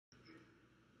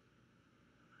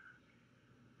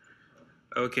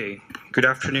Okay, good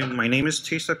afternoon. My name is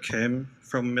Taesup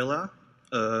from Mila,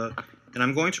 and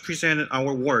I'm going to present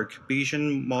our work,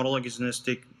 Bayesian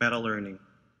Model-Agnostic Meta-Learning.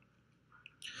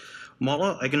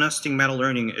 Model-Agnostic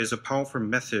Meta-Learning is a powerful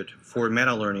method for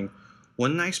meta-learning.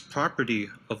 One nice property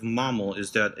of MOML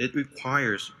is that it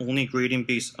requires only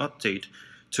gradient-based update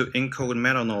to encode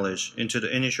meta-knowledge into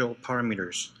the initial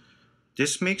parameters.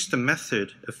 This makes the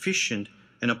method efficient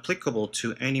and applicable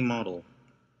to any model.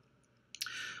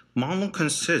 MOML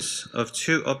consists of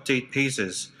two update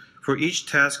phases. For each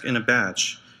task in a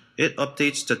batch, it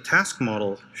updates the task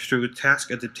model through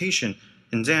task adaptation,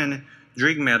 and then,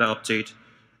 during meta update,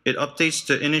 it updates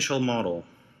the initial model.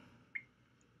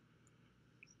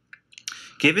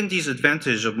 Given these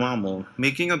advantages of MOML,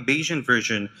 making a Bayesian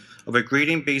version of a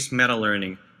gradient-based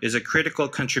meta-learning is a critical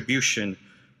contribution,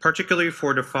 particularly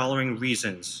for the following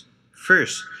reasons.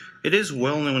 First, it is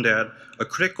well known that a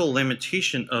critical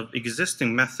limitation of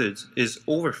existing methods is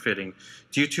overfitting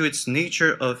due to its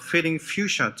nature of fitting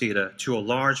few-shot data to a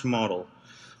large model.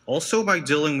 Also, by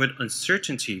dealing with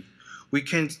uncertainty, we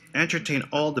can entertain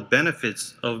all the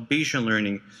benefits of Bayesian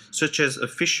learning, such as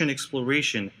efficient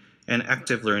exploration and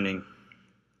active learning.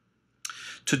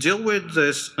 To deal with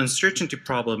this uncertainty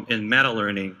problem in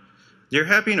meta-learning, there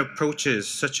have been approaches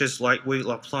such as lightweight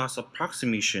Laplace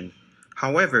approximation.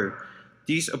 However,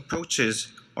 these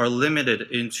approaches are limited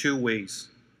in two ways.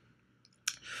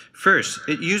 First,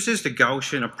 it uses the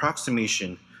Gaussian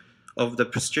approximation of the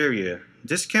posterior.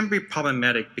 This can be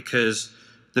problematic because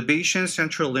the Bayesian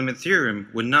central limit theorem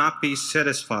would not be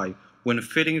satisfied when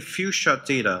fitting few-shot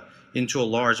data into a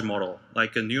large model,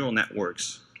 like a neural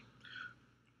networks.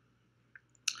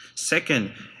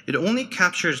 Second, it only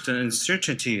captures the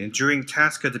uncertainty during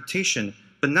task adaptation,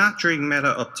 but not during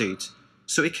meta update,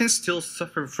 so it can still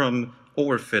suffer from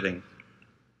overfitting.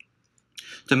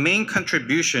 The main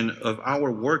contribution of our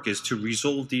work is to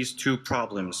resolve these two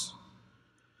problems.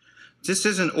 This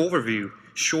is an overview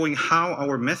showing how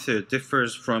our method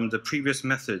differs from the previous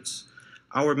methods.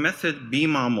 Our method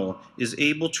BMOML is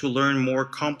able to learn more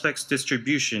complex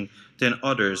distribution than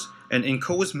others and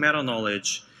encodes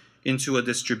meta-knowledge into a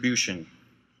distribution.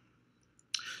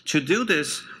 To do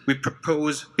this, we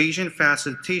propose Bayesian fast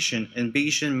adaptation and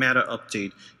Bayesian meta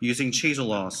update using Chaser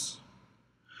laws.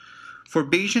 For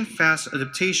Bayesian fast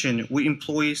adaptation, we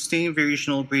employ state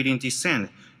variational gradient descent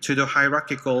to the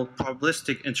hierarchical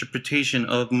probabilistic interpretation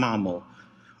of MOML.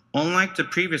 Unlike the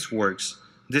previous works,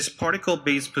 this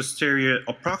particle-based posterior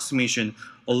approximation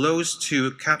allows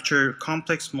to capture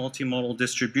complex multimodal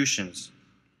distributions.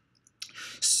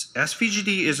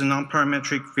 SVGD is a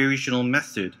nonparametric variational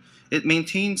method. It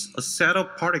maintains a set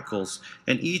of particles,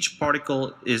 and each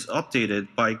particle is updated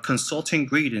by consulting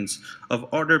gradients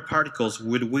of other particles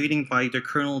with weighting by their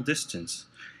kernel distance.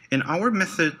 And our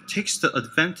method takes the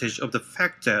advantage of the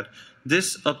fact that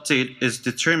this update is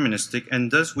deterministic, and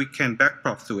thus we can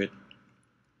backprop to it.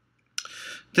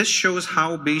 This shows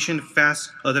how Bayesian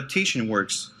fast adaptation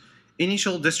works.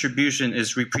 Initial distribution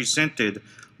is represented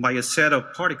by a set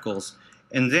of particles,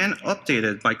 and then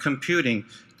updated by computing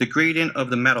the gradient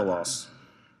of the meta loss.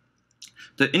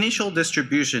 The initial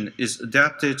distribution is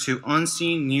adapted to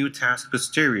unseen new task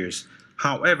posteriors.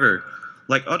 However,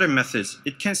 like other methods,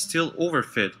 it can still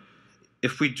overfit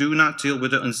if we do not deal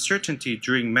with the uncertainty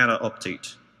during meta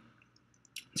update.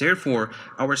 Therefore,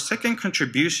 our second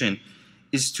contribution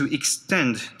is to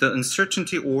extend the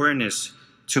uncertainty awareness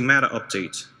to meta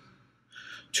update.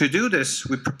 To do this,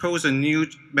 we propose a new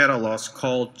meta loss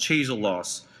called Chaser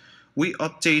loss. We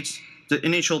update the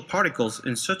initial particles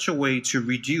in such a way to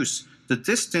reduce the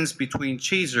distance between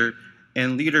chaser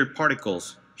and leader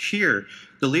particles. Here,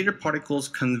 the leader particles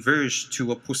converge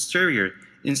to a posterior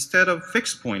instead of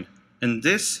fixed point, and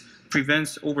this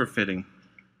prevents overfitting.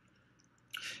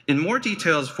 In more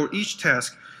details, for each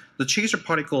task, the chaser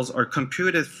particles are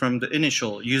computed from the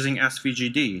initial using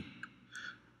SVGD.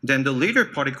 Then the leader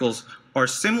particles are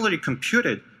similarly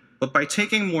computed, but by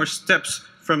taking more steps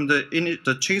from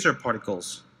the chaser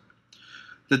particles.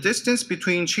 The distance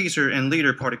between chaser and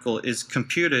leader particle is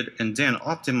computed and then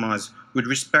optimized with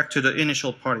respect to the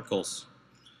initial particles.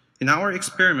 In our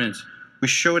experiment, we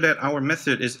show that our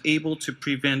method is able to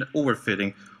prevent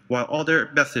overfitting, while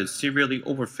other methods severely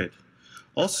overfit.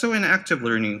 Also in active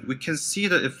learning, we can see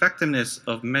the effectiveness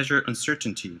of measured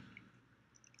uncertainty.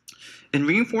 In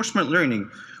reinforcement learning,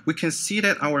 we can see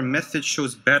that our method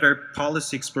shows better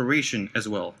policy exploration as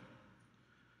well.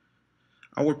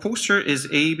 Our poster is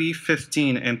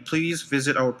AB15, and please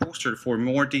visit our poster for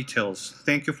more details.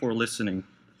 Thank you for listening.